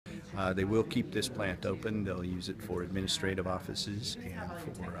They will keep this plant open. They'll use it for administrative offices and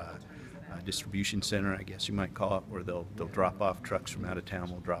for a distribution center, I guess you might call it, where they'll drop off trucks from out of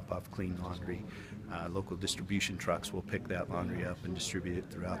town. Will drop off clean laundry. Local distribution trucks will pick that laundry up and distribute it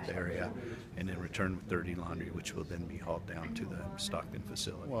throughout the area, and then return with dirty laundry, which will then be hauled down to the Stockton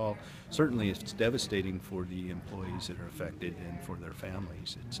facility. Well, certainly it's devastating for the employees that are affected and for their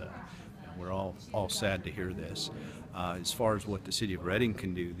families. It's we're all sad to hear this. As far as what the city of Reading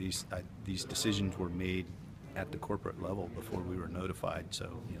can do, these decisions were made at the corporate level before we were notified. So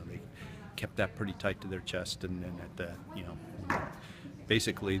they kept that pretty tight to their chest, and then at the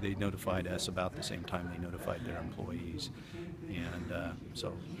basically they notified us about the same time they notified their employees. And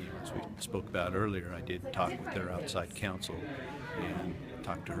so as we spoke about earlier, I did talk with their outside counsel and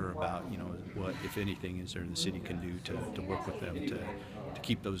talk to her about what, if anything, is there the city can do to work with them to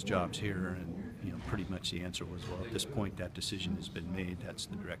keep those jobs here. And pretty much the answer was, well, at this point that decision has been made. That's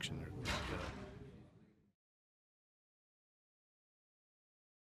the direction they're going to go.